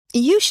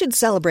You should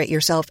celebrate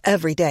yourself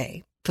every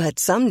day, but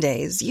some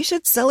days you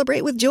should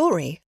celebrate with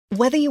jewelry.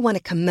 Whether you want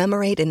to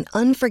commemorate an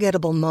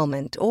unforgettable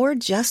moment or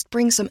just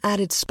bring some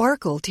added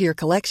sparkle to your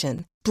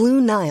collection,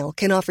 Blue Nile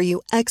can offer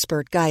you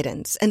expert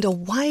guidance and a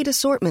wide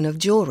assortment of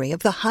jewelry of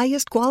the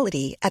highest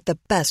quality at the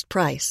best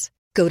price.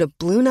 Go to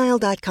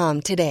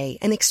BlueNile.com today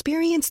and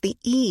experience the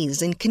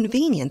ease and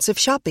convenience of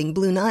shopping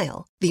Blue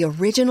Nile, the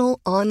original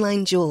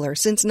online jeweler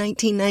since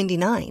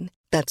 1999.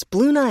 That's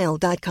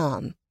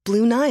BlueNile.com.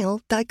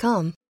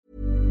 BlueNile.com.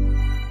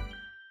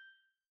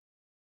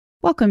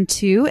 Welcome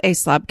to A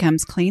Slob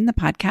Comes Clean, the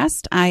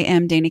podcast. I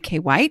am Dana K.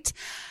 White.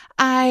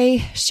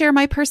 I share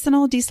my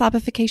personal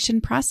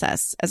deslobification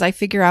process as I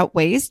figure out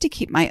ways to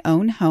keep my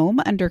own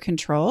home under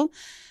control.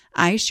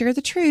 I share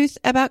the truth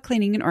about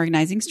cleaning and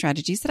organizing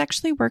strategies that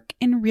actually work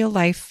in real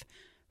life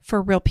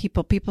for real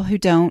people, people who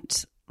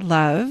don't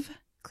love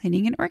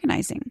cleaning and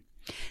organizing.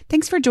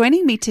 Thanks for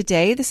joining me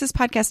today. This is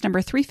podcast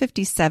number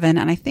 357,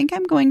 and I think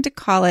I'm going to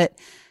call it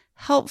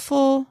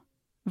Helpful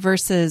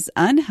versus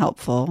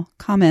Unhelpful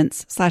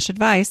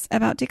Comments/Advice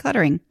about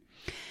Decluttering.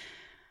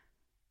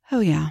 Oh,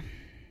 yeah.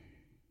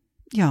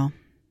 Y'all.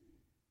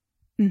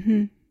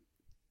 You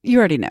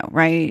already know,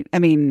 right? I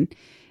mean,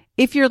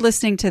 if you're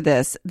listening to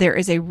this, there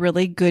is a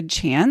really good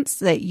chance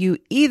that you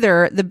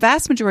either, the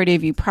vast majority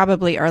of you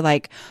probably are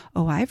like,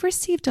 oh, I've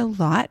received a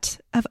lot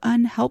of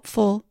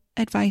unhelpful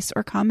advice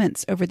or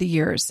comments over the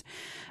years.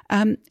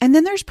 And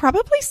then there's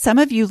probably some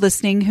of you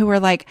listening who are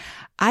like,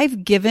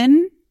 I've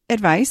given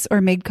advice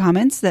or made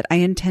comments that I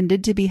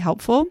intended to be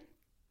helpful,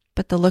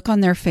 but the look on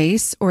their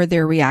face or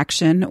their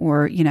reaction,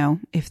 or, you know,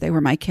 if they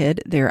were my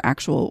kid, their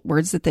actual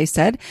words that they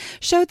said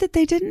showed that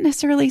they didn't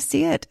necessarily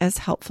see it as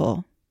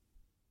helpful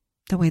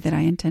the way that I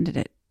intended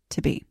it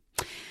to be.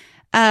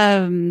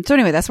 So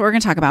anyway, that's what we're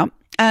going to talk about.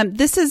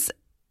 This is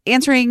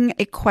answering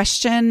a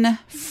question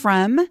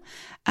from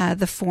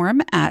the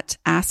form at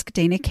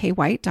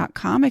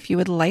askdanakWhite.com. If you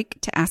would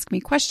like to ask me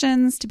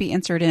questions to be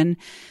answered in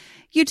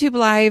YouTube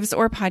lives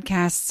or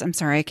podcasts, I'm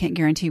sorry, I can't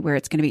guarantee where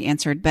it's going to be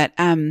answered, but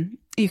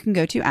you can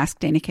go to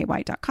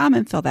askdanakWhite.com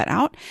and fill that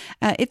out.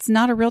 It's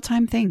not a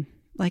real-time thing.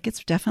 Like,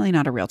 it's definitely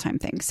not a real-time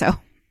thing. So,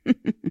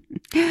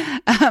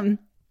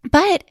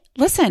 but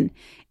listen,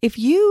 if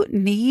you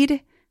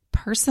need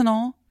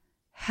personal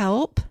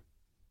help,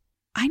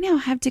 I now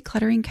have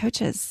decluttering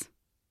coaches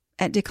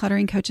at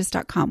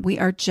declutteringcoaches.com. We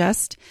are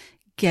just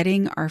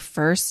getting our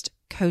first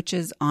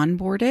coaches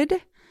onboarded.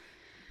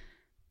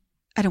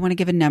 I don't want to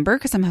give a number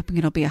because I'm hoping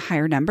it'll be a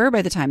higher number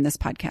by the time this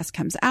podcast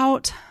comes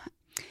out.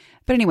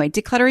 But anyway,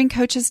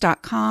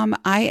 declutteringcoaches.com.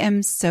 I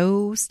am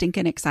so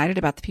stinking excited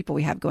about the people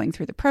we have going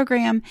through the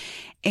program,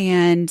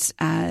 and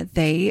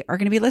they are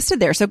going to be listed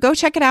there. So go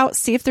check it out.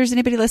 See if there's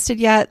anybody listed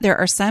yet. There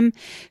are some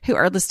who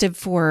are listed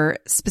for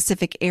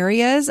specific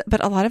areas,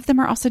 but a lot of them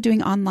are also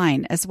doing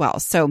online as well.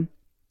 So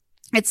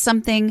it's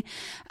something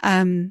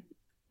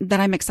that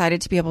I'm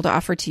excited to be able to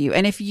offer to you.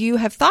 And if you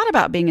have thought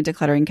about being a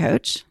decluttering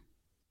coach,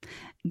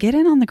 get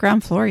in on the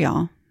ground floor,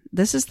 y'all.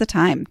 This is the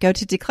time. Go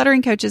to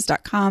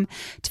declutteringcoaches.com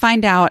to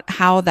find out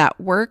how that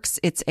works.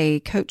 It's a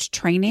coach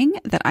training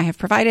that I have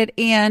provided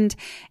and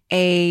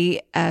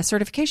a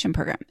certification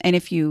program. And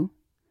if you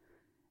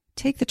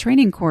take the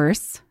training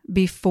course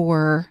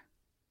before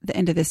the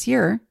end of this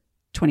year,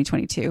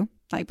 2022,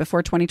 like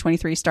before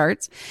 2023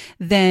 starts,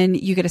 then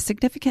you get a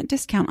significant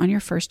discount on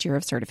your first year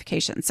of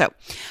certification. So,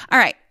 all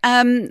right.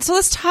 So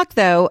let's talk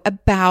though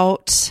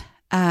about,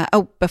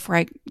 before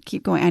I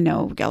keep going, I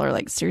know y'all are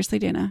like, seriously,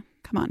 Dana,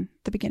 come on,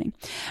 the beginning.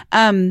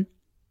 I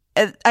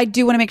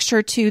do want to make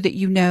sure too that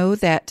you know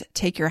that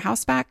Take Your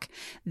House Back,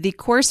 the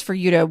course for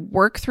you to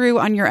work through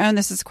on your own.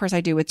 This is a course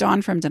I do with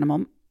Dawn from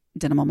Minimal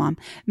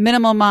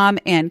Mom,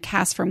 and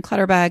Cass from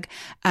Clutterbug.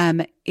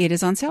 It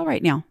is on sale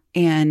right now.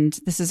 And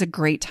this is a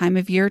great time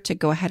of year to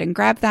go ahead and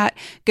grab that.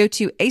 Go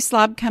to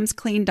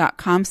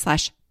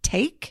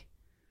aslobcomesclean.com/take,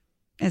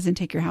 as in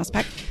take your house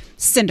back.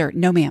 Cinder,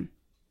 no ma'am.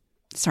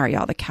 Sorry,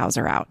 y'all, the cows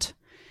are out.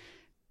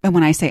 And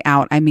when I say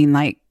out, I mean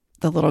like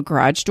the little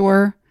garage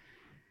door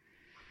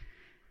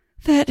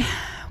that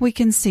we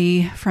can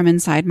see from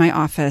inside my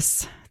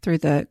office through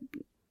the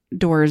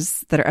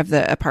doors that are of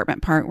the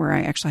apartment part where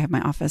I actually have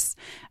my office.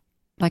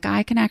 Like,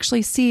 I can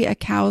actually see a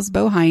cow's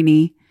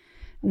bohiney,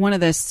 one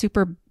of the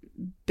super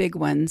big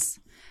ones,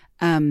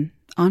 on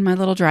my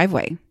little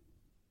driveway.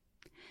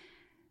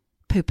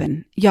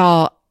 Pooping.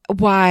 Y'all,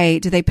 why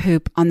do they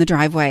poop on the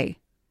driveway?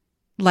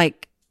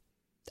 Like,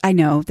 I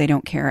know they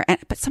don't care,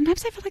 but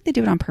sometimes I feel like they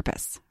do it on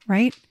purpose,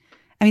 right?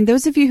 I mean,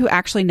 those of you who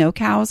actually know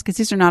cows, because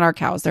these are not our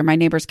cows, they're my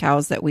neighbor's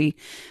cows that we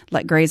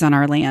let graze on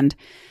our land.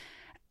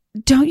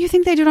 Don't you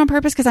think they do it on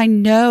purpose? Because I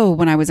know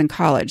when I was in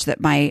college that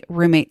my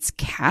roommate's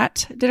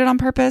cat did it on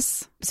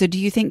purpose. So do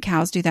you think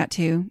cows do that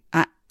too?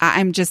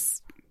 I'm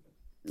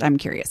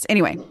curious.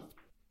 Anyway,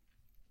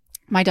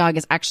 my dog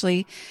is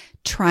actually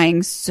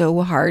trying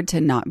so hard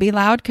to not be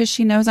loud because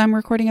she knows I'm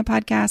recording a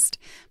podcast,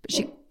 but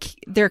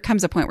there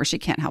comes a point where she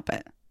can't help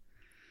it.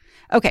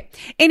 Okay.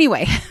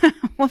 Anyway,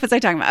 what was I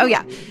talking about? Oh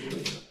yeah.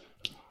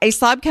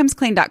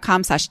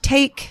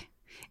 aslobcomesclean.com/take.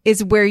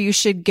 is where you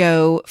should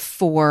go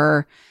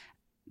for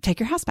take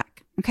your house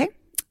back. Okay.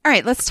 All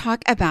right. Let's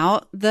talk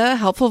about the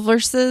helpful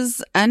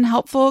versus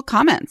unhelpful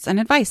comments and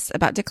advice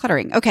about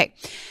decluttering. Okay.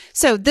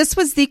 So this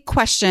was the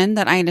question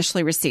that I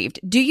initially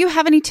received. Do you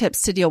have any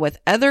tips to deal with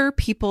other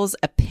people's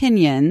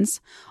opinions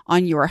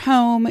on your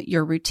home,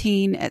 your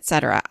routine,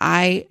 etc.?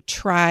 I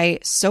try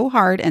so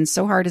hard, and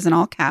so hard is in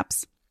all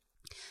caps,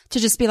 to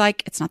just be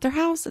like, it's not their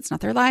house. It's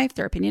not their life.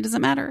 Their opinion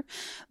doesn't matter.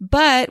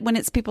 But when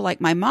it's people like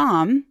my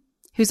mom,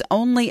 whose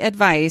only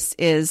advice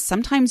is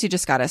sometimes you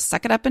just got to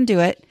suck it up and do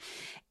it,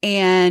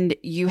 and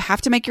you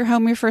have to make your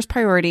home your first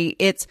priority,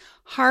 it's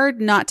hard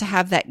not to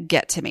have that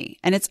get to me.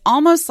 And it's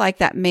almost like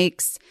that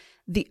makes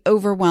the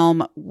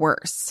overwhelm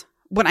worse.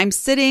 When I'm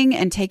sitting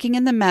and taking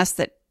in the mess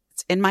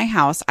that's in my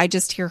house, I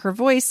just hear her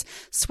voice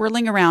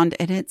swirling around,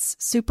 and it's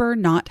super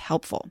not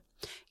helpful.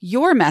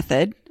 Your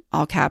method,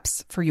 all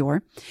caps for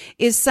your,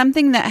 is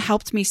something that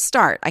helped me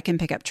start. I can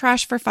pick up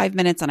trash for 5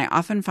 minutes, and I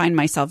often find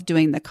myself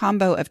doing the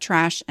combo of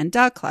trash and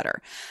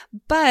declutter.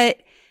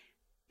 But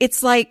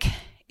it's like,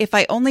 if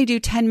I only do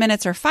 10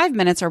 minutes or 5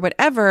 minutes or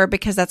whatever,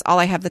 because that's all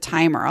I have the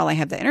time or all I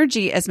have the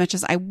energy, as much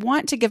as I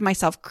want to give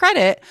myself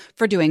credit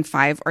for doing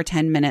 5 or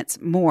 10 minutes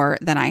more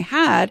than I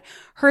had,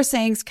 her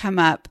sayings come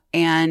up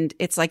and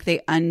it's like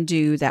they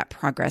undo that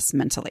progress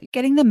mentally.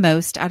 Getting the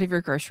most out of your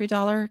grocery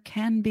dollar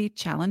can be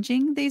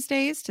challenging these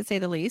days, to say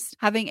the least.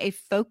 Having a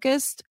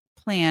focused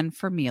plan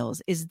for meals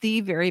is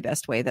the very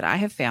best way that I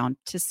have found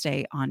to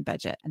stay on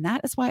budget. And that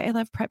is why I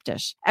love Prep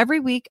Dish. Every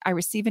week, I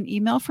receive an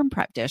email from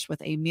Prep Dish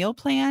with a meal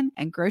plan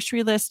and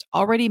grocery list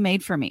already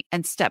made for me,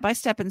 and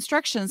step-by-step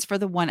instructions for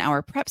the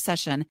 1-hour prep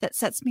session that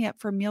sets me up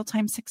for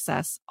mealtime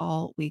success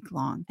all week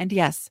long. And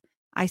yes,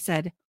 I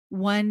said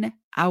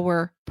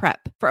 1-hour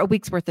prep for a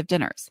week's worth of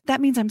dinners. That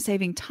means I'm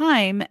saving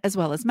time as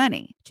well as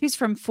money. Choose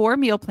from 4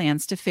 meal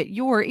plans to fit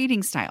your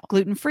eating style: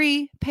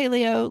 gluten-free,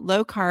 paleo,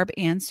 low carb,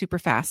 and super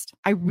fast.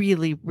 I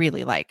really,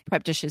 really like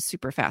Prep Dish's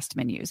super fast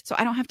menus, so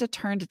I don't have to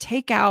turn to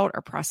takeout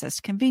or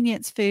processed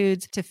convenience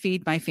foods to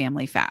feed my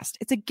family fast.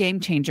 It's a game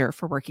changer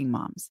for working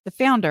moms. The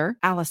founder,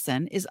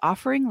 Allison, is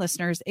offering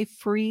listeners a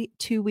free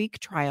 2-week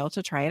trial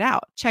to try it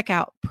out. Check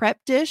out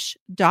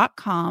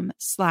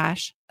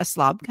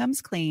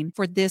prepdish.com/aslobcomesclean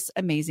for this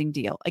amazing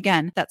deal.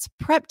 Again, that's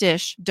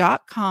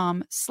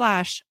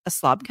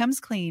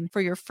prepdish.com/aslobcomesclean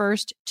for your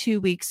first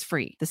 2 weeks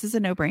free. This is a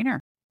no-brainer.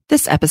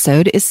 This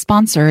episode is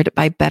sponsored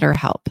by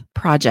BetterHelp.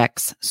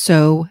 Projects,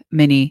 so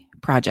many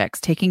projects.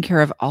 Taking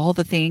care of all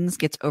the things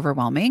gets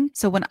overwhelming.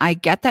 So when I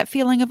get that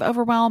feeling of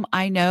overwhelm,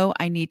 I know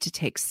I need to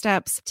take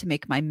steps to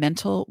make my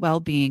mental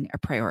well-being a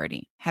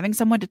priority. Having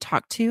someone to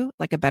talk to,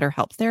 like a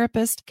BetterHelp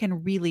therapist,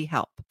 can really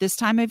help. This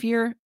time of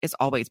year is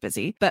always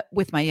busy, but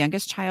with my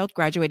youngest child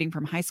graduating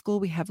from high school,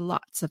 we have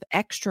lots of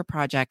extra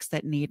projects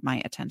that need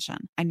my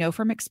attention. I know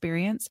from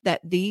experience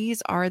that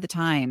these are the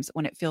times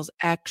when it feels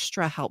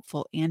extra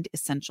helpful and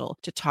essential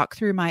to talk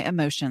through my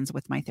emotions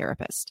with my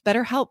therapist.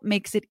 BetterHelp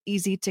makes it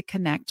easy to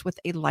connect with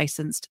a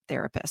licensed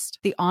therapist.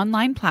 The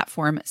online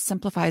platform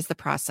simplifies the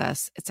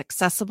process. It's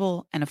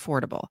accessible and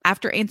affordable.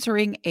 After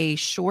answering a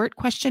short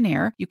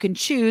questionnaire, you can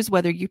choose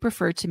whether you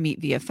prefer to meet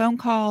via phone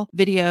call,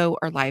 video,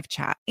 or live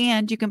chat.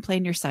 And you can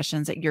plan your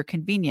sessions at your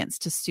convenience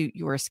to suit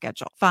your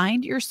schedule.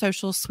 Find your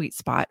social sweet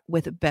spot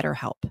with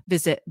BetterHelp.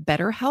 Visit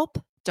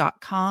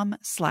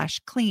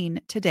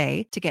BetterHelp.com/clean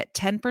today to get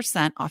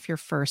 10% off your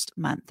first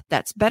month.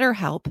 That's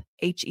BetterHelp,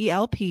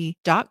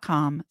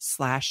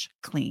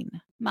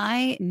 HELP.com/clean.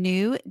 My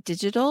new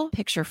digital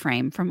picture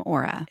frame from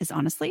Aura is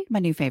honestly my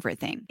new favorite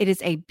thing. It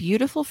is a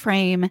beautiful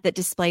frame that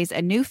displays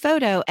a new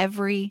photo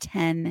every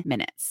 10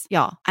 minutes.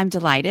 Y'all, I'm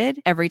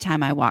delighted every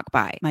time I walk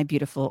by my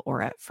beautiful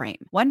Aura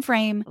frame. One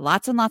frame,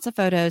 lots and lots of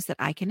photos that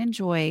I can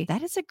enjoy.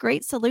 That is a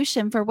great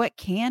solution for what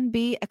can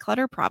be a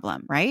clutter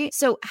problem, right?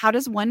 So how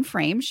does one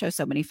frame show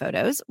so many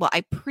photos? Well,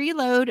 I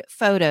preload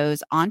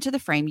photos onto the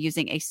frame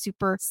using a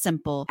super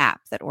simple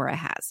app that Aura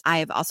has. I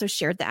have also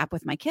shared the app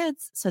with my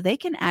kids so they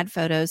can add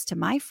photos to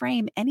my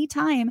frame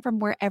anytime from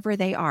wherever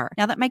they are.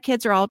 Now that my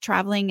kids are all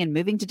traveling and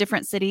moving to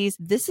different cities,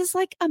 this is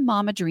like a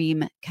mama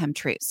dream come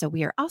true. So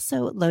we are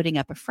also loading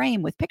up a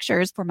frame with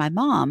pictures for my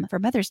mom for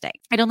Mother's Day.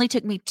 It only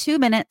took me 2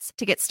 minutes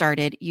to get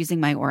started using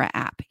my Aura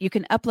app. You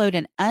can upload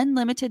an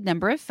unlimited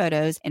number of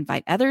photos,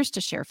 invite others to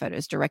share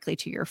photos directly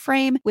to your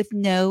frame with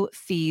no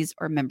fees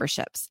or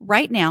memberships.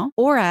 Right now,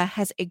 Aura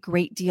has a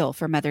great deal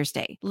for Mother's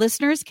Day.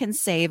 Listeners can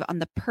save on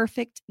the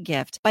perfect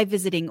gift by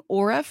visiting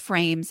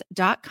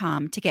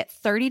auraframes.com to get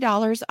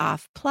 $30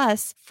 off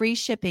plus free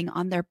shipping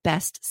on their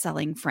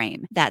best-selling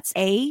frame. That's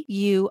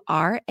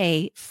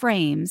AURA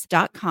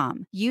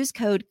frames.com. Use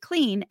code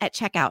CLEAN at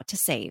checkout to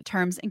save.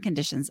 Terms and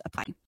conditions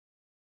apply.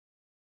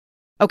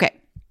 Okay.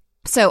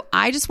 So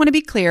I just want to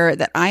be clear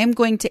that I am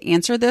going to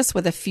answer this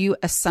with a few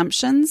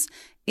assumptions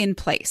in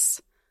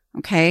place.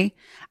 Okay.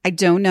 I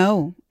don't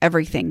know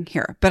everything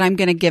here, but I'm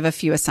going to give a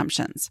few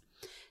assumptions.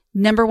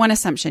 Number one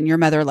assumption, your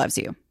mother loves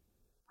you.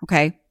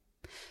 Okay.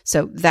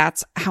 So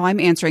that's how I'm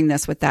answering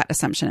this with that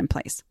assumption in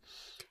place.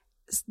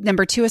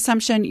 Number two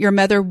assumption, your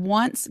mother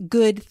wants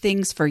good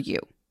things for you.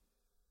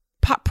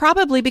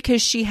 probably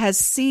because she has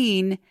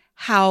seen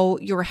how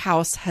your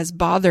house has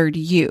bothered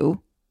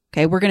you.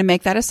 Okay. We're going to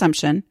make that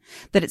assumption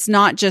that it's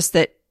not just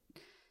that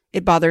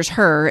it bothers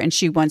her and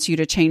she wants you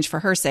to change for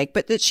her sake,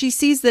 but that she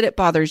sees that it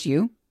bothers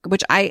you,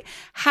 which I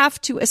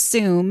have to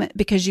assume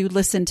because you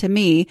listen to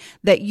me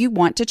that you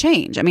want to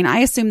change. I mean, I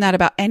assume that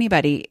about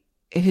anybody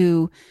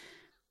who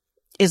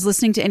is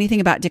listening to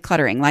anything about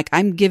decluttering. Like,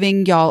 I'm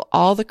giving y'all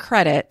all the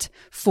credit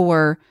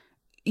for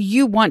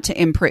you want to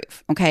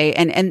improve. Okay.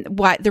 And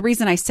what the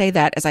reason I say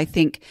that is I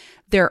think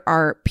there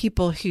are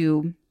people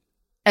who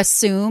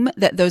assume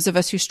that those of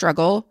us who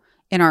struggle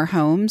in our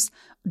homes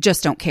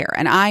just don't care.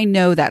 And I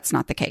know that's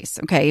not the case.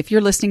 Okay. If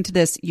you're listening to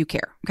this, you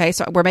care. Okay.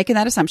 So we're making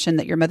that assumption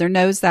that your mother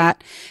knows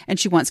that and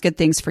she wants good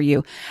things for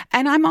you.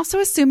 And I'm also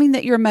assuming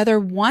that your mother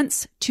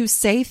wants to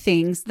say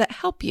things that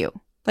help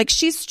you. Like,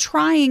 she's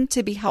trying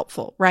to be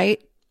helpful,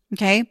 right?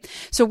 Okay.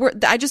 So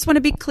I just want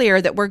to be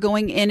clear that we're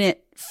going in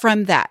it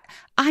from that.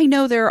 I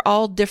know there are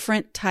all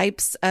different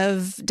types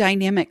of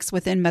dynamics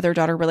within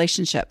mother-daughter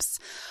relationships.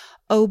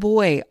 Oh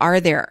boy, are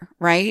there,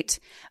 right?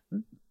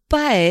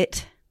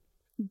 But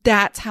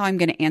that's how I'm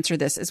going to answer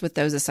this, is with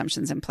those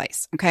assumptions in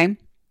place. Okay.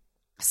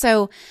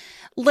 So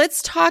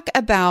let's talk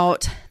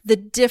about the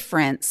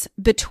difference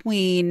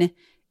between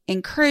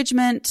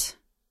encouragement,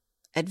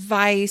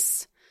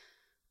 advice,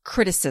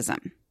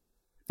 criticism.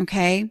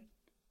 Okay.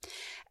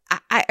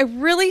 I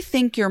really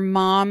think your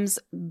mom's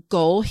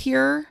goal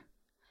here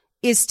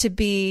is to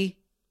be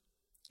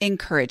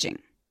encouraging.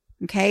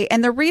 Okay.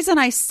 And the reason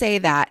I say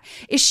that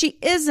is she's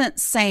not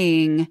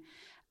saying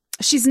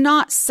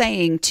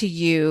to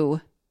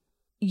you,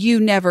 you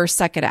never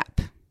suck it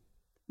up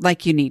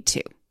like you need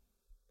to.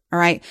 All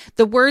right.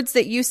 The words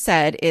that you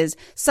said is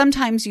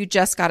sometimes you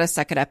just got to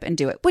suck it up and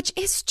do it, which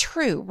is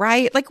true,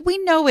 right? Like, we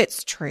know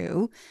it's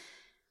true,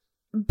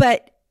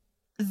 but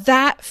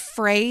that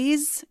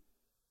phrase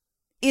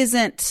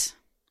isn't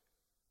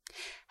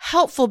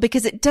helpful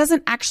because it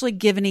doesn't actually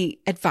give any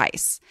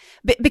advice.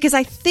 Because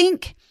I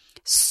think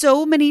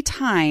so many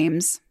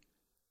times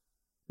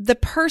the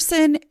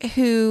person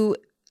who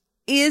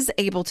is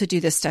able to do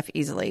this stuff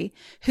easily,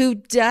 who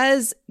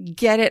does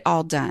get it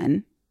all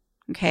done,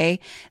 okay,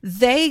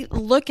 they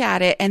look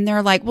at it and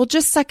they're like, well,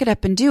 just suck it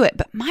up and do it.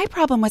 But my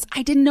problem was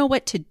I didn't know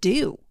what to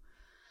do.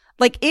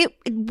 Like, it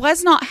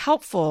was not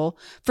helpful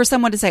for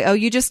someone to say, oh,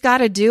 you just got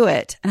to do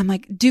it. And I'm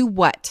like, do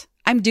what?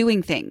 I'm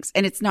doing things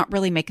and it's not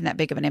really making that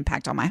big of an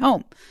impact on my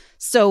home.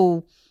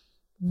 So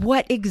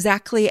what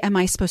exactly am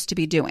I supposed to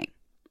be doing?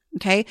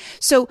 Okay.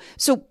 So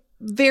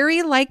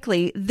very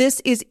likely this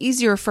is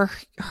easier for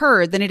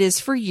her than it is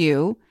for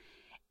you.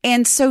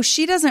 And so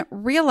she doesn't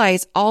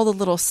realize all the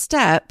little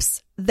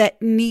steps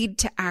that need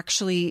to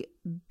actually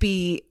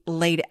be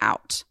laid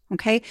out.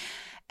 Okay.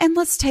 And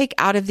let's take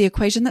out of the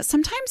equation that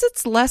sometimes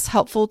it's less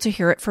helpful to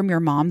hear it from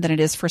your mom than it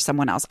is for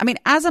someone else. I mean,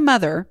 as a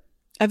mother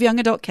of young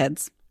adult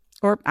kids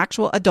or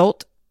actual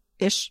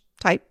adult-ish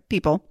type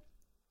people,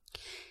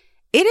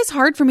 it is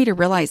hard for me to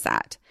realize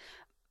that.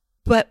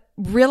 But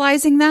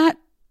realizing that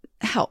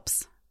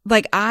helps.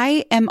 Like,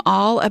 I am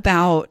all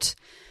about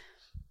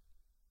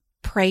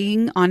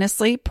praying,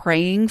 honestly,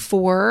 praying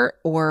for,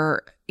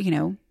 or,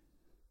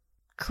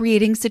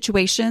 creating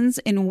situations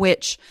in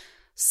which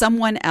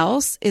someone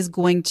else is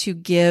going to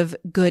give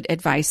good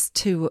advice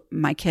to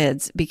my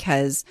kids,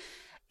 because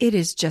it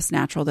is just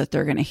natural that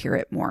they're going to hear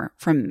it more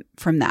from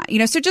that.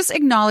 So just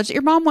acknowledge that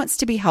your mom wants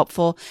to be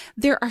helpful.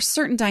 There are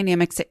certain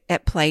dynamics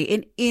at play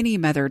in any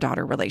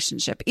mother-daughter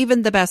relationship,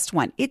 even the best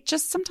one. It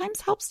just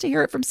sometimes helps to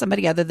hear it from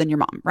somebody other than your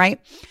mom, right?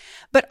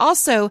 But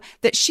also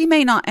that she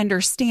may not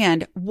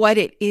understand what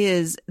it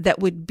is that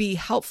would be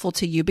helpful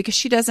to you because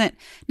she doesn't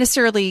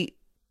necessarily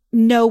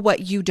know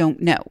what you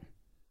don't know.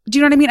 Do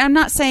you know what I mean? I'm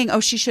not saying, oh,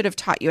 she should have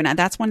taught you. And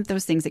that's one of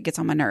those things that gets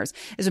on my nerves,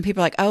 is when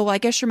people are like, oh, well, I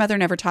guess your mother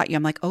never taught you.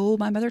 I'm like, oh,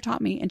 my mother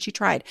taught me and she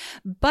tried.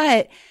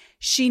 But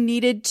she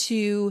needed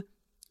to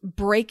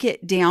break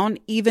it down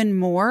even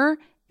more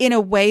in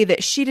a way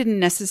that she didn't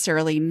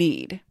necessarily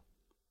need.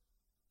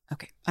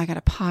 Okay, I got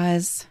to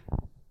pause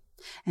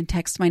and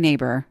text my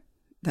neighbor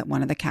that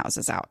one of the cows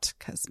is out,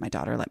 because my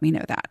daughter let me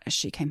know that as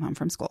she came home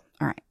from school.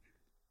 All right.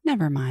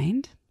 Never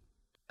mind.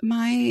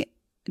 My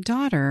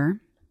daughter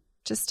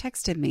just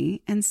texted me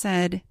and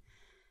said,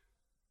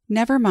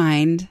 never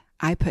mind,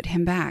 I put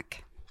him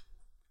back.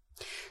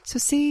 So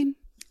see,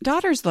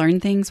 daughters learn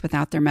things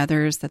without their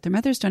mothers that their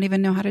mothers don't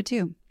even know how to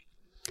do.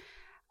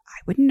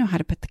 I wouldn't know how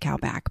to put the cow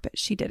back, but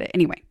she did it.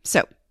 Anyway,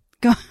 so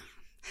go.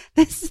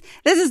 This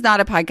is not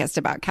a podcast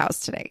about cows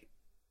today.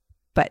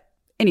 But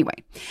anyway,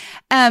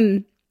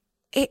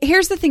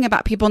 here's the thing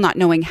about people not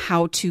knowing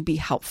how to be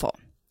helpful.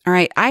 All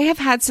right. I have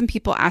had some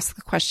people ask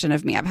the question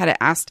of me. I've had it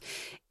asked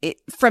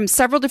from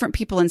several different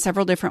people in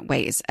several different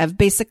ways of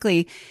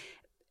basically,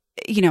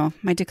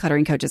 my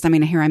decluttering coaches. I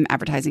mean, here I'm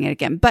advertising it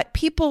again, but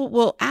people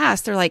will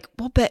ask, they're like,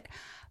 well, but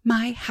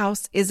my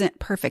house isn't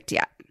perfect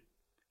yet.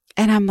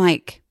 And I'm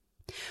like,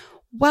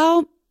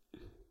 well,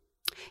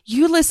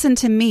 you listen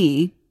to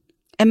me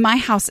and my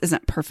house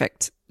isn't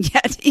perfect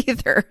yet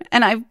either.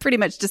 And I've pretty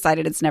much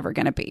decided it's never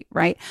going to be,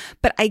 right?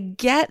 But I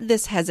get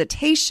this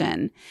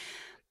hesitation.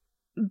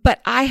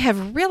 But I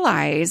have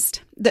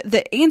realized that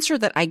the answer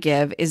that I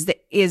give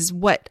is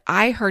what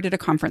I heard at a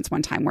conference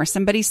one time where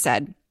somebody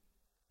said,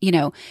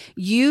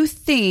 you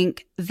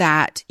think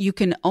that you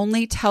can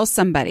only tell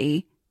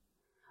somebody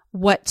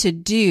what to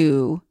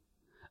do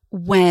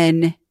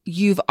when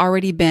you've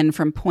already been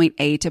from point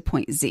A to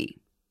point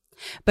Z.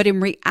 But in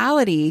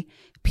reality,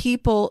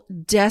 people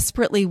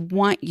desperately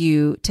want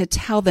you to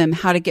tell them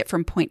how to get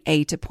from point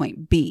A to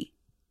point B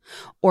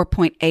or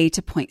point A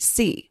to point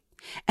C.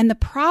 And the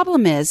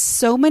problem is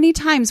so many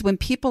times when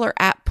people are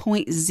at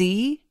point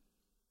Z,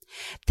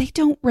 they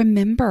don't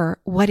remember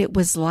what it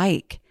was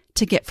like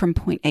to get from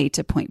point A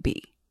to point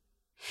B.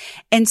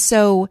 And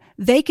so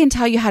they can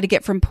tell you how to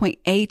get from point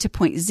A to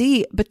point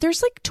Z, but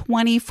there's like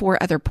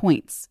 24 other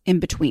points in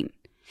between.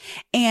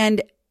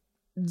 And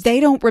they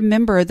don't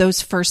remember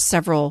those first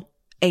several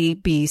A,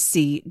 B,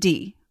 C,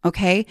 D.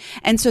 Okay.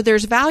 And so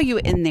there's value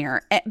in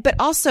there, but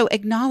also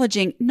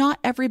acknowledging not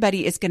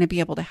everybody is going to be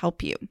able to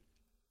help you.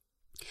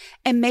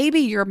 And maybe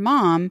your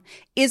mom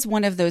is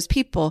one of those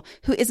people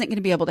who isn't going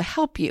to be able to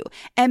help you.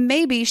 And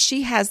maybe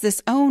she has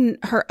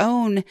her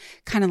own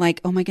kind of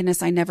like, oh my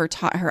goodness, I never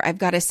taught her. I've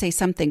got to say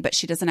something, but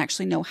she doesn't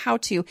actually know how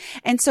to.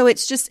 And so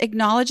it's just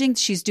acknowledging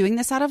she's doing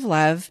this out of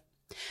love,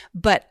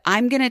 but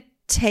I'm going to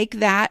take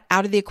that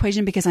out of the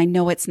equation because I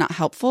know it's not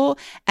helpful.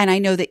 And I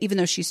know that even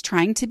though she's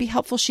trying to be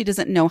helpful, she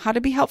doesn't know how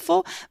to be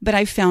helpful, but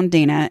I found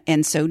Dana.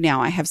 And so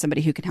now I have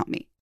somebody who can help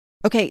me.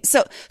 Okay.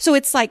 So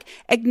it's like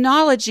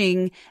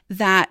acknowledging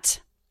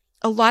that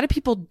a lot of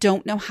people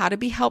don't know how to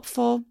be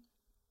helpful.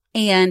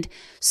 And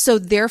so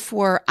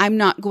therefore I'm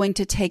not going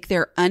to take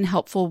their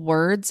unhelpful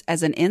words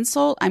as an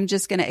insult. I'm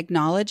just going to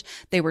acknowledge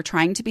they were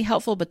trying to be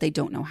helpful, but they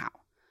don't know how.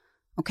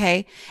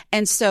 Okay.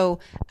 And so,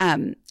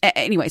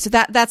 anyway, so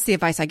that's the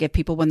advice I give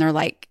people when they're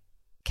like,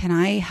 can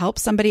I help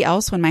somebody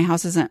else when my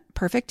house isn't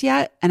perfect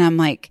yet? And I'm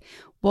like,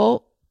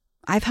 well,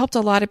 I've helped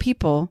a lot of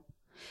people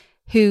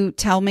who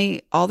tell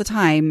me all the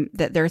time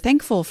that they're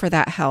thankful for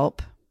that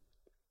help.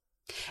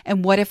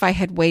 And what if I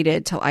had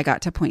waited till I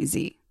got to point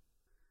Z?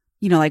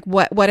 Like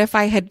what if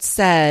I had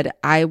said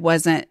I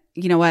wasn't,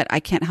 I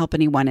can't help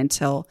anyone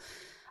until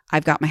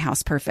I've got my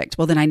house perfect.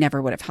 Well, then I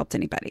never would have helped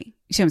anybody.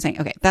 You see what I'm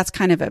saying? Okay. That's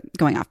kind of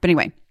going off. But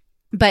anyway,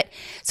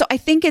 so I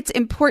think it's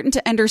important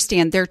to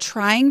understand they're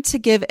trying to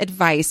give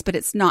advice, but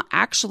it's not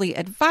actually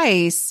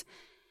advice.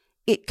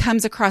 It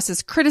comes across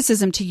as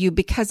criticism to you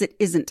because it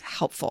isn't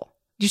helpful.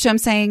 Do you see what I'm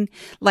saying?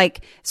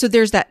 So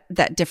there's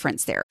that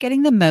difference there.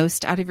 Getting the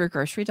most out of your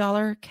grocery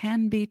dollar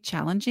can be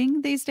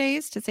challenging these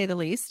days, to say the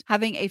least.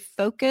 Having a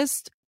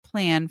focused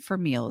plan for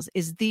meals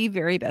is the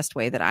very best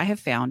way that I have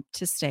found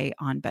to stay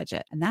on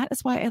budget. And that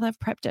is why I love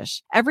Prep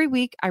Dish. Every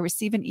week, I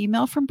receive an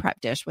email from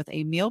Prep Dish with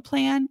a meal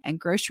plan and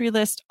grocery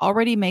list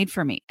already made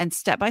for me and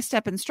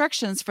step-by-step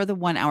instructions for the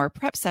 1-hour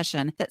prep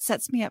session that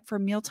sets me up for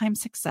mealtime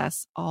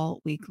success all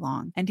week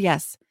long. And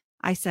yes,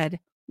 I said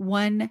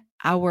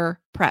 1-hour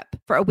prep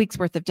for a week's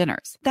worth of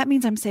dinners. That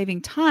means I'm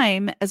saving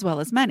time as well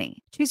as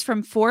money. Choose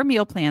from 4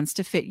 meal plans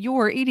to fit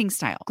your eating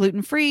style: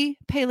 gluten-free,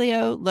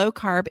 paleo, low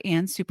carb,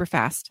 and super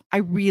fast. I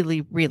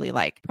really, really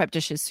like Prep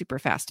Dish's super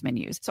fast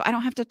menus, so I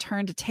don't have to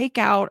turn to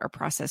takeout or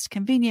processed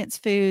convenience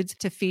foods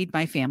to feed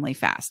my family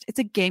fast. It's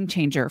a game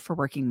changer for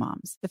working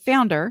moms. The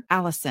founder,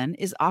 Allison,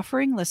 is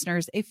offering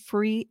listeners a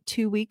free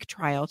 2-week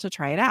trial to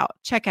try it out.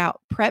 Check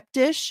out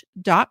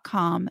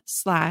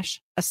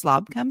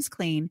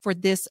prepdish.com/aslobcomesclean for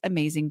this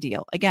amazing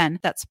deal. Again,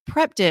 that's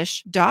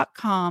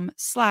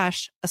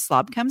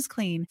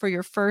prepdish.com/aslobcomesclean for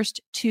your first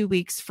 2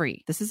 weeks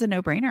free. This is a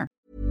no-brainer.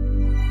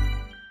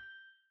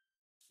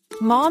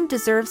 Mom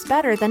deserves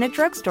better than a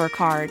drugstore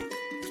card.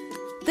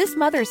 This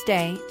Mother's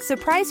Day,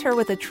 surprise her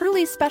with a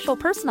truly special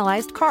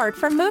personalized card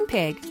from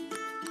Moonpig.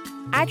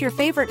 Add your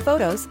favorite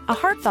photos, a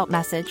heartfelt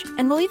message,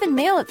 and we'll even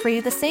mail it for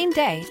you the same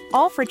day,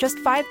 all for just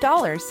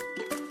 $5.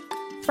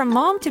 From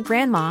mom to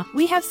grandma,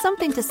 we have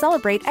something to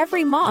celebrate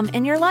every mom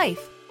in your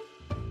life.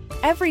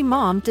 Every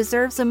mom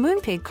deserves a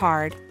Moonpig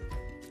card.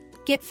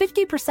 Get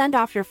 50%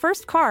 off your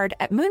first card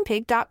at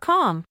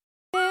moonpig.com.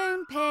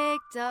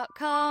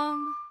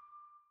 Moonpig.com.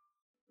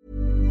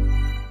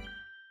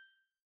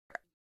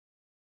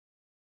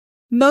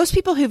 Most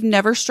people who've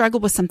never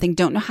struggled with something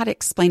don't know how to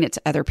explain it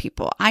to other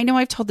people. I know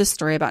I've told this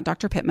story about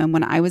Dr. Pittman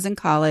when I was in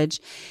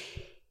college.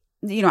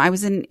 I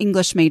was an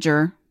English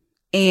major,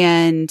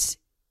 and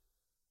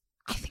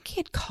I think he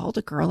had called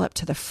a girl up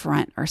to the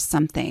front or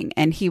something,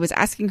 and he was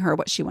asking her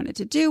what she wanted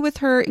to do with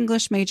her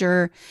English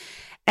major.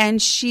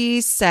 And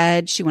she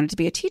said she wanted to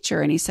be a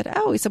teacher. And he said,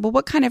 well,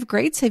 what kind of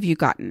grades have you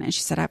gotten? And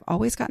she said, I've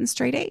always gotten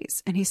straight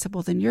A's. And he said,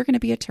 well, then you're going to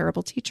be a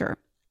terrible teacher.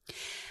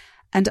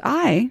 And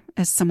I,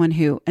 as someone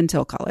who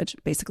until college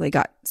basically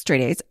got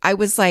straight A's, I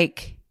was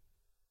like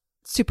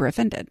super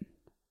offended.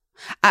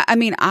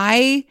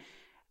 I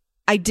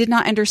did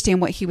not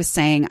understand what he was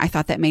saying. I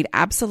thought that made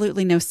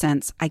absolutely no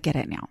sense. I get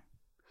it now.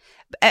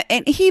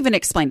 And he even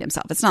explained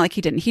himself. It's not like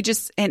he didn't. He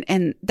just,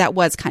 and that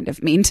was kind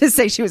of mean to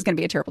say she was going to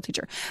be a terrible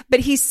teacher.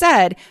 But he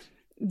said,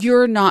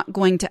 you're not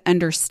going to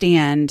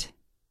understand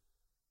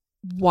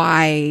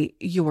why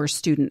your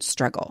students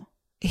struggle.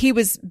 He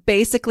was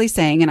basically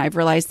saying, and I've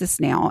realized this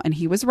now, and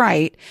he was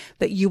right,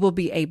 that you will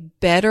be a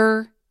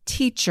better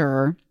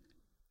teacher.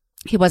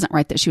 He wasn't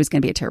right that she was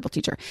going to be a terrible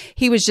teacher.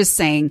 He was just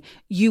saying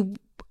you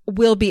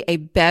will be a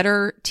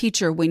better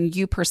teacher when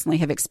you personally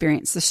have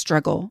experienced the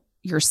struggle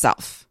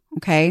yourself.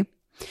 Okay.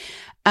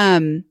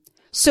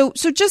 So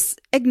just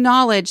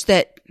acknowledge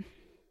that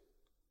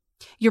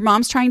your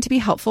mom's trying to be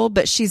helpful,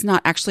 but she's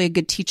not actually a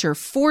good teacher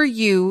for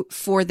you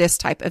for this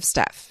type of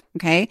stuff.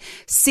 Okay.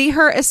 See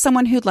her as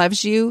someone who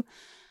loves you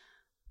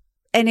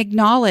and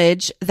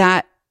acknowledge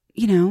that,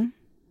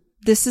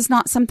 this is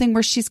not something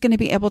where she's going to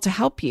be able to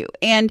help you.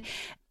 And,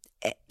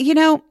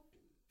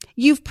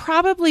 you've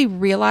probably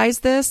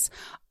realized this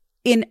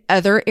in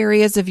other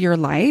areas of your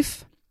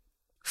life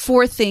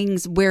for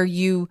things where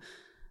you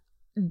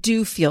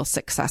do feel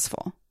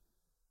successful.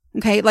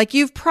 Okay. Like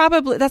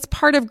that's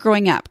part of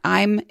growing up.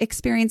 I'm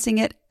experiencing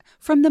it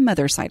from the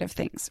mother side of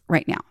things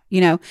right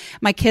now.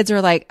 My kids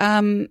are like,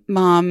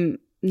 Mom,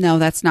 no,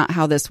 that's not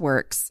how this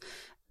works.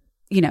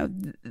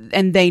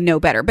 And they know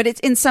better, but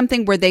it's in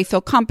something where they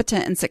feel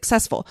competent and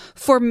successful.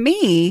 For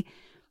me,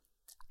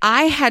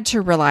 I had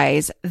to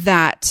realize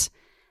that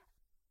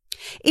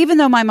even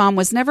though my mom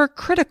was never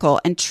critical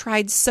and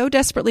tried so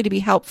desperately to be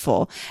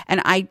helpful,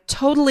 and I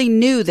totally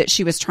knew that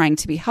she was trying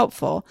to be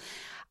helpful,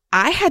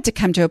 I had to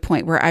come to a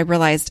point where I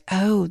realized,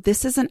 oh,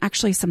 this isn't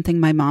actually something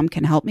my mom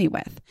can help me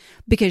with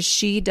because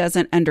she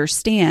doesn't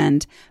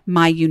understand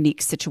my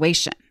unique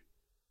situation.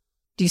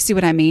 Do you see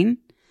what I mean?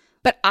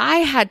 But I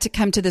had to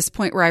come to this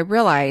point where I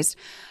realized,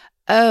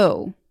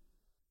 oh,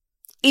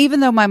 even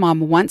though my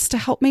mom wants to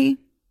help me,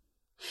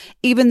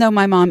 even though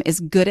my mom is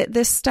good at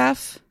this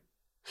stuff,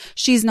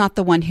 she's not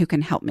the one who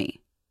can help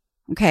me.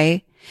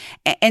 Okay.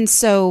 And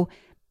so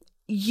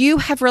you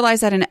have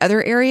realized that in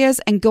other areas,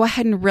 and go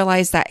ahead and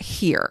realize that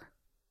here.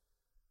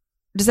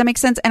 Does that make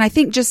sense? And I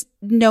think just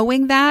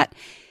knowing that,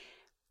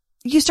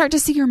 you start to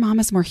see your mom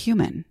as more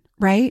human,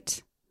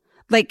 right?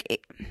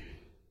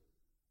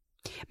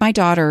 My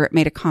daughter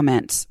made a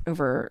comment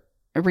over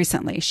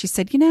recently. She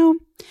said,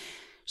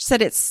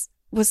 it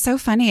was so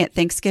funny at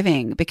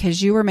Thanksgiving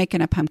because you were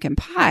making a pumpkin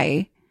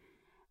pie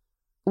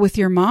with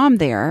your mom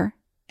there.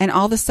 And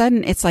all of a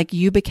sudden it's like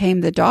you became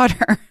the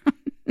daughter,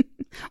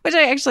 which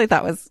I actually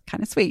thought was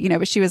kind of sweet,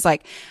 but she was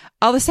like,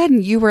 all of a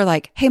sudden you were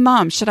like, hey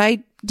mom, should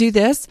I do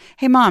this?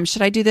 Hey mom,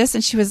 should I do this?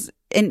 And she was,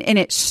 and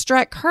it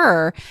struck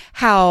her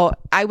how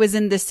I was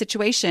in this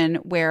situation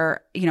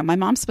where, my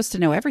mom's supposed to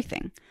know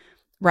everything,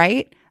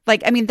 right?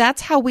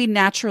 That's how we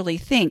naturally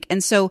think.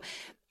 And so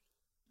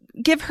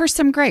give her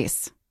some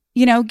grace.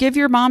 Give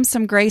your mom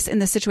some grace in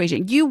the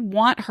situation. You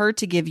want her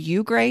to give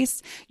you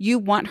grace. You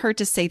want her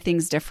to say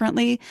things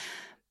differently,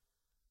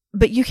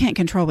 but you can't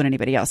control what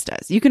anybody else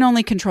does. You can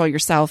only control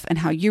yourself and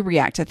how you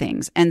react to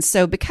things. And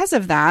so because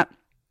of that,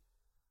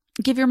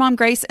 give your mom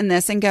grace in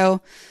this and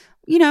go,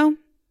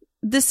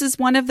 this is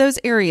one of those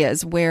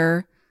areas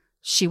where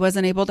she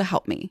wasn't able to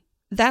help me.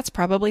 That's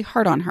probably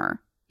hard on her,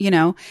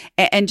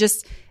 and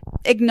just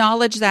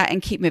acknowledge that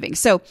and keep moving.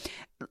 So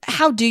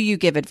how do you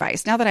give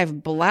advice? Now that I've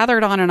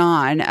blathered on and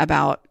on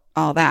about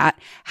all that,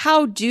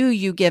 how do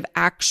you give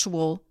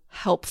actual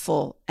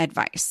helpful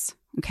advice?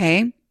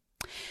 Okay.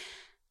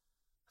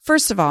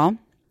 First of all,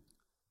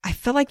 I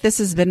feel like this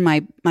has been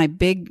my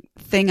big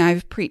thing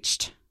I've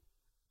preached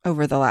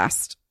over the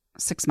last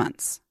 6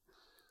 months.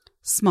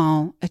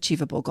 Small,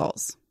 achievable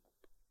goals.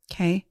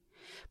 Okay.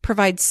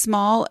 Provide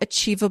small,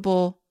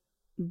 achievable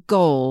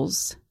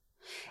goals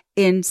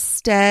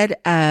instead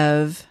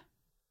of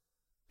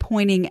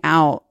pointing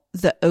out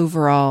the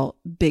overall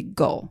big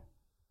goal.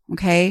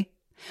 Okay.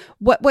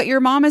 What your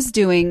mom is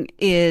doing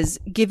is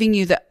giving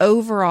you the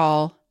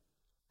overall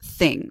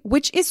thing,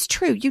 which is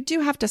true. You do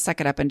have to suck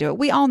it up and do it.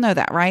 We all know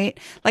that, right?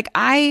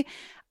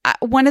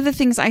 One of the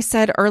things I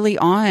said early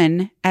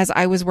on as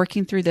I was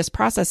working through this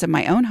process in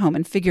my own home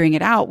and figuring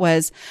it out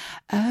was,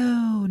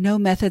 oh, no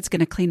method's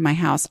going to clean my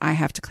house. I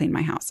have to clean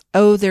my house.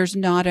 Oh, there's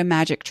not a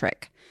magic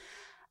trick.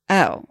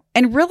 Oh,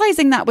 and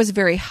realizing that was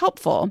very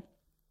helpful,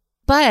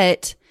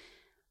 but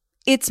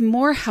it's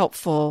more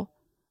helpful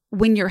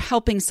when you're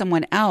helping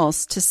someone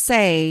else to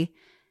say,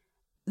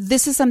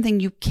 this is something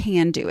you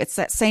can do. It's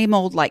that same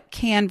old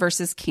can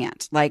versus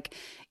can't,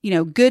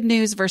 good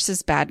news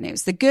versus bad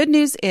news. The good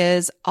news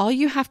is all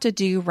you have to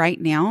do right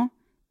now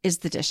is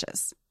the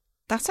dishes.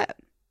 That's it.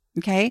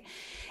 Okay.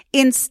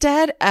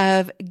 Instead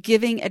of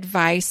giving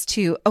advice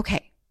to,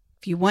 okay,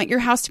 if you want your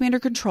house to be under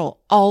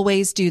control,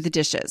 always do the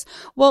dishes.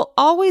 Well,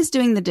 always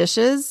doing the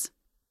dishes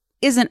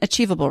isn't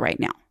achievable right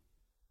now,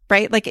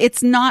 right?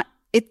 That's not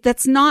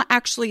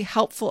actually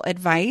helpful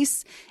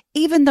advice,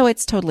 even though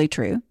it's totally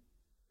true.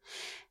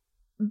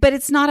 But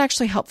it's not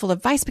actually helpful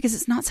advice because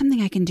it's not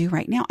something I can do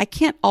right now. I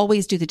can't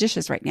always do the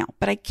dishes right now,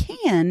 but I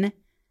can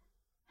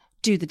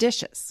do the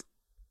dishes.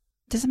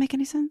 Does it make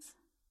any sense?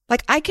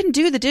 I can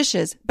do the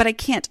dishes, but I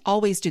can't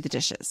always do the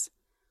dishes.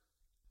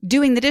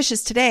 Doing the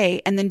dishes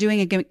today and then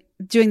doing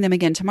them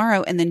again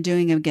tomorrow and then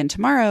doing them again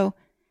tomorrow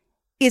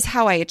is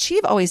how I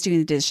achieve always doing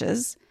the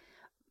dishes,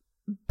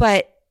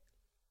 but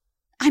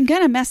I'm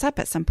going to mess up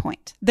at some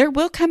point. There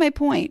will come a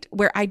point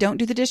where I don't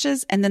do the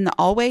dishes, and then the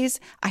always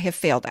I have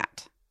failed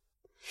at.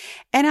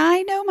 And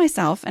I know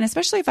myself, and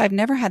especially if I've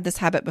never had this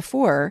habit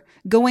before,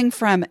 going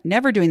from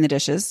never doing the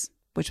dishes,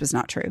 which was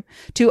not true,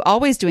 to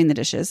always doing the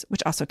dishes,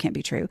 which also can't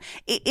be true,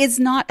 it is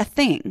not a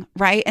thing,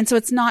 right? And so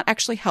it's not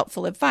actually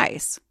helpful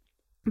advice.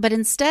 But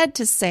instead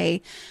to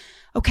say,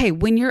 okay,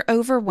 when you're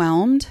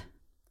overwhelmed,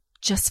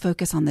 just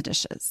focus on the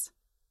dishes.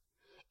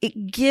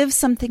 It gives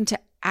something to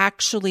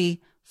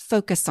actually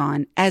focus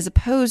on as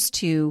opposed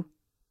to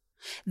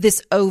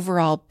this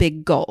overall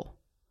big goal,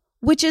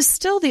 which is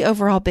still the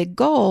overall big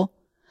goal,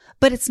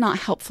 but it's not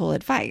helpful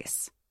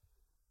advice.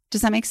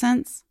 Does that make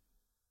sense?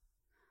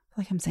 I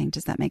feel like I'm saying,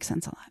 does that make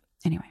sense a lot?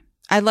 Anyway,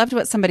 I loved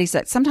what somebody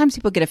said. Sometimes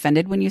people get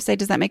offended when you say,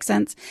 does that make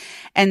sense?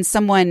 And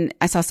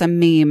I saw some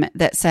meme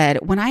that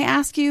said, when I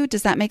ask you,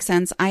 does that make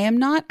sense? I am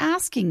not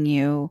asking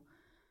you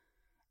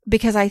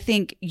because I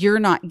think you're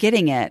not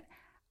getting it.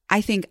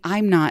 I think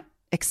I'm not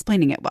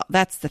explaining it well.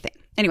 That's the thing.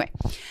 Anyway,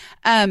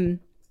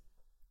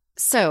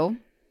 so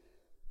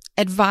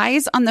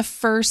advise on the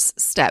first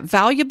step.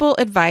 Valuable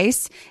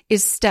advice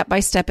is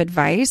step-by-step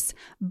advice,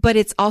 but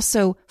it's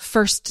also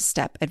first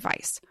step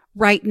advice.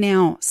 Right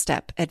now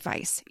step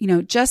advice.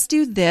 Just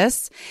do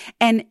this.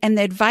 And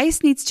the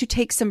advice needs to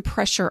take some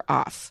pressure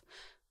off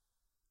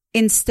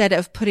instead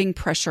of putting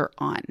pressure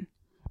on.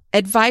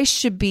 Advice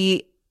should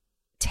be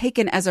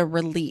taken as a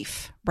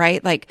relief,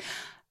 right? Like,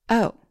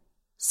 oh,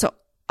 so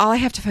all I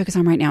have to focus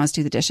on right now is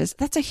do the dishes.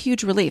 That's a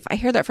huge relief. I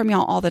hear that from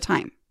y'all all the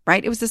time,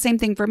 right? It was the same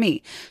thing for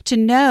me to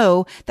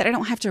know that I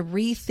don't have to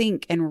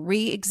rethink and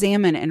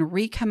re-examine and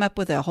re-come up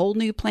with a whole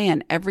new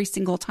plan every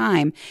single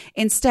time.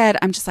 Instead,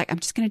 I'm just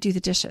going to do the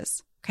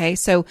dishes. Okay.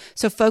 So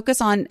focus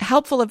on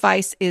helpful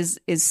advice is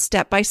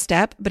step by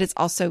step, but it's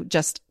also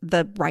just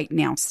the right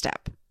now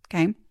step.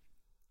 Okay.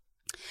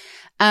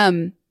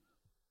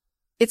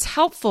 It's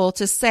helpful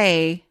to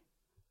say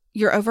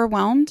you're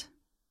overwhelmed.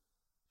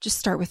 Just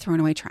start with throwing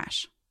away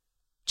trash.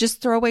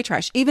 Just throw away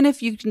trash. Even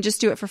if you can just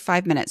do it for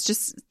 5 minutes,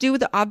 just do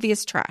the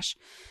obvious trash.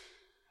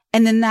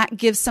 And then that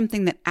gives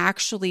something that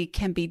actually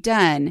can be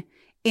done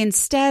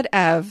instead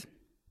of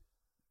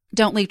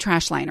don't leave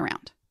trash lying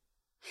around.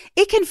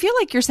 It can feel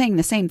like you're saying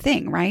the same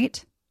thing,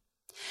 right?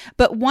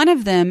 But one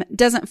of them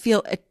doesn't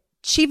feel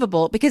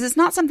achievable because it's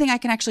not something I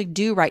can actually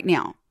do right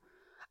now.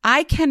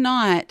 I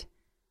cannot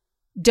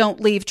don't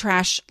leave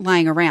trash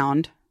lying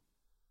around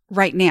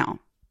right now,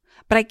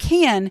 but I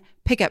can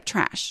pick up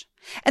trash.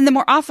 And the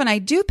more often I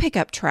do pick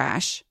up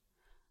trash,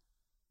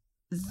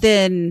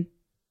 then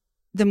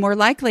the more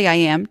likely I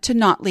am to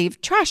not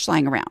leave trash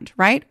lying around,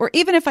 right? Or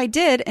even if I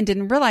did and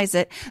didn't realize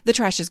it, the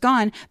trash is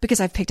gone because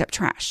I've picked up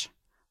trash,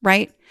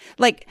 right?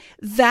 Like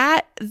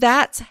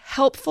that's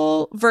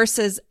helpful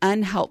versus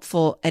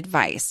unhelpful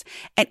advice.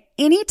 At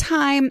any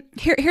time,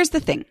 here's the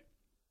thing.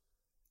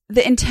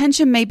 The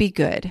intention may be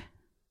good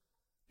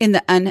in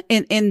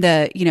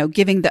the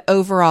giving the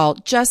overall,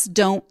 just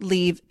don't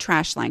leave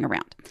trash lying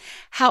around.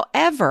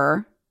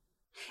 However,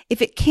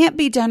 if it can't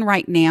be done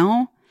right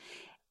now,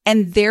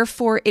 and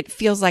therefore it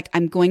feels like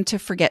I'm going to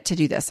forget to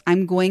do this,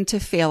 I'm going to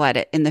fail at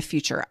it in the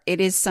future,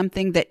 it is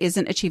something that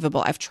isn't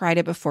achievable, I've tried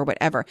it before,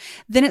 whatever,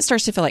 then it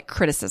starts to feel like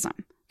criticism.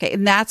 Okay.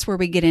 And that's where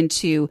we get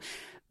into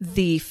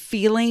the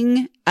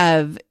feeling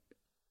of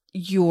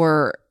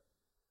you're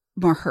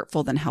more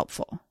hurtful than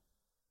helpful.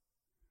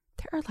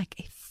 There are like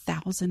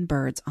 1,000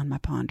 birds on my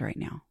pond right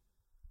now.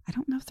 I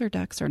don't know if they're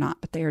ducks or not,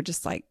 but they are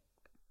just like,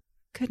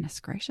 goodness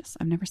gracious,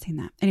 I've never seen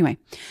that. Anyway.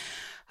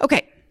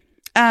 Okay.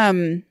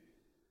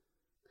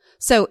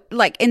 So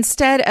like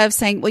instead of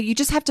saying, well, you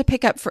just have to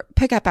pick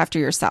up after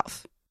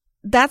yourself.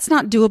 That's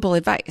not doable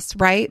advice,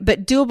 right?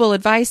 But doable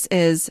advice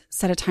is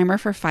set a timer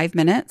for 5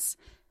 minutes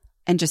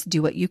and just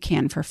do what you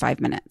can for 5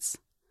 minutes.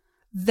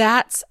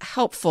 That's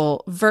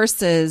helpful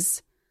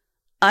versus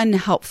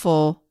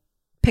unhelpful.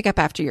 Pick up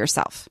after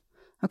yourself.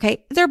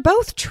 Okay. They're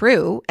both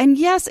true. And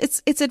yes,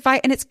 it's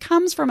advice, and it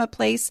comes from a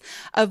place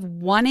of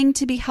wanting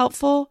to be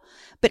helpful.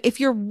 But if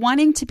you're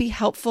wanting to be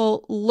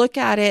helpful, look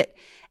at it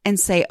and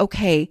say,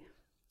 okay,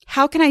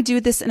 how can I do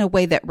this in a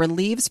way that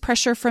relieves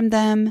pressure from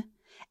them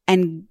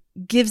and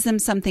gives them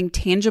something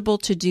tangible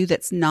to do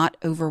that's not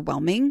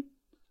overwhelming?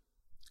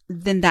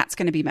 Then that's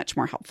going to be much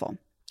more helpful.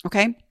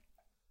 Okay.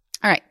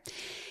 All right.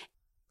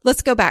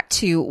 Let's go back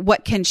to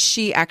what can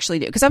she actually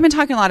do? Because I've been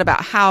talking a lot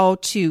about how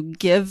to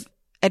give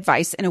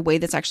advice in a way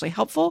that's actually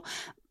helpful.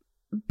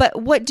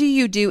 But what do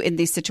you do in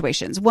these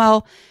situations?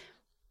 Well,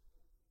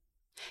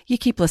 you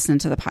keep listening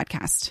to the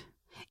podcast.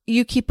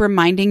 You keep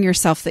reminding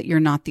yourself that you're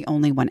not the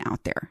only one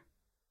out there.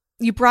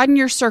 You broaden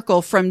your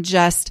circle from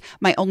just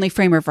my only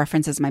frame of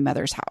reference is my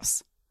mother's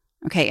house.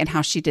 Okay. And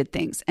how she did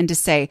things. And to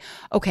say,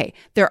 okay,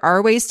 there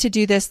are ways to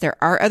do this.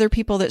 There are other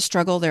people that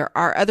struggle. There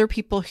are other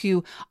people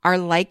who are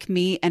like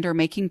me and are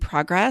making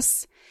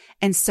progress.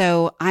 And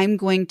so I'm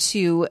going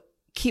to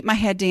keep my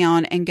head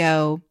down and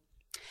go,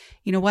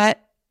 you know what?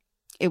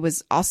 It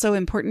was also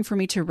important for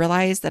me to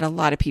realize that a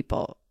lot of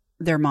people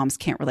their moms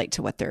can't relate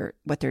to what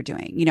they're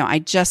doing. You know, I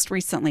just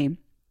recently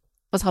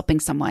was helping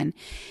someone,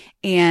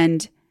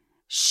 and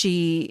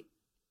she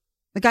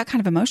got kind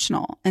of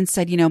emotional and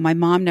said, you know, my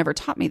mom never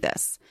taught me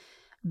this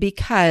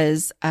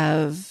because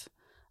of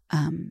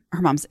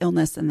her mom's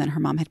illness, and then her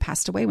mom had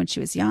passed away when she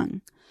was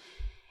young.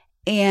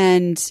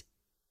 And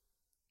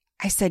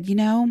I said, you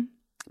know,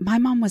 my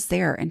mom was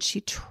there and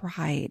she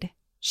tried.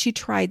 She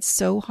tried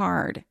so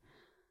hard,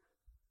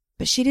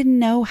 but she didn't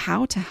know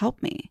how to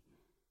help me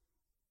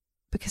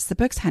because the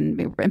books hadn't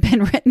been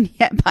written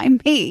yet by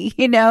me,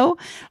 you know,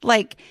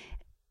 like,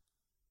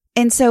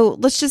 and so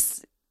let's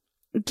just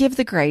give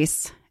the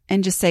grace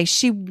and just say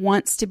she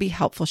wants to be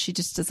helpful. She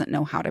just doesn't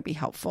know how to be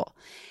helpful.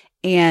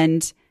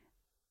 And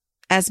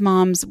as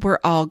moms, we're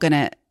all going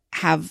to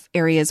have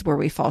areas where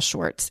we fall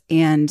short.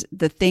 And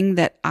the thing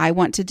that I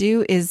want to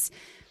do is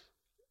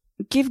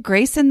give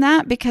grace in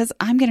that, because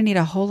I'm going to need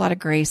a whole lot of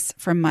grace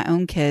from my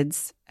own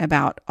kids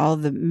about all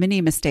the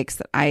many mistakes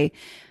that I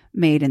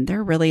made. And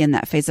they're really in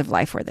that phase of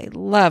life where they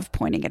love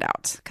pointing it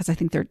out, because I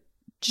think they're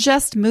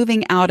just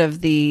moving out of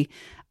the,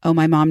 oh,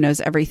 my mom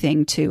knows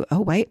everything, to,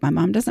 oh, wait, my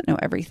mom doesn't know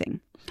everything.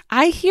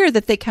 I hear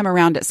that they come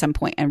around at some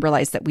point and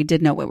realize that we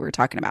did know what we were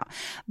talking about.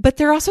 But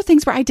there are also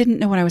things where I didn't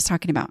know what I was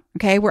talking about,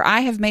 okay? Where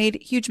I have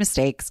made huge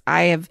mistakes.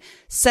 I have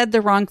said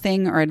the wrong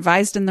thing or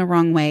advised in the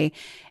wrong way.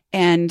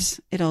 And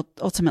it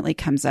ultimately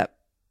comes down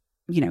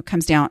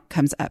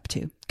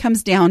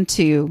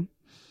to,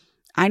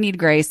 I need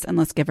grace, and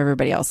let's give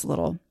everybody else a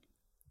little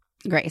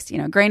grace, you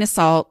know, grain of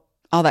salt,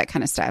 all that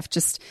kind of stuff.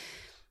 Just,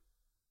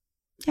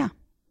 yeah.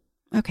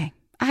 Okay.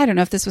 I don't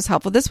know if this was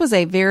helpful. This was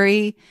a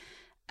very,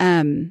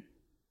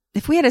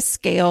 if we had a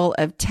scale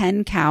of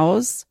 10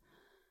 cows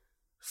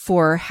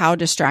for how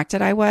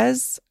distracted I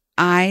was,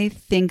 I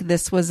think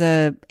this was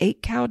a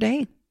 8 cow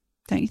day.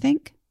 Don't you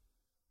think?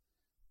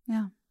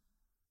 Yeah.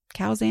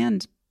 Cows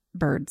and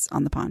birds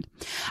on the pond.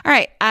 All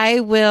right.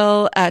 I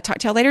will talk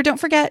to y'all later. Don't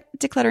forget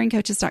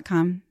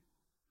declutteringcoaches.com.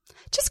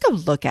 Just go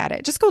look at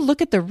it. Just go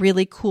look at the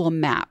really cool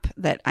map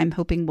that I'm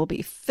hoping will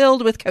be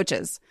filled with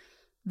coaches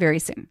very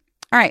soon.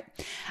 All right.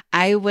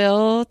 I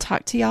will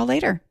talk to y'all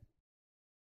later.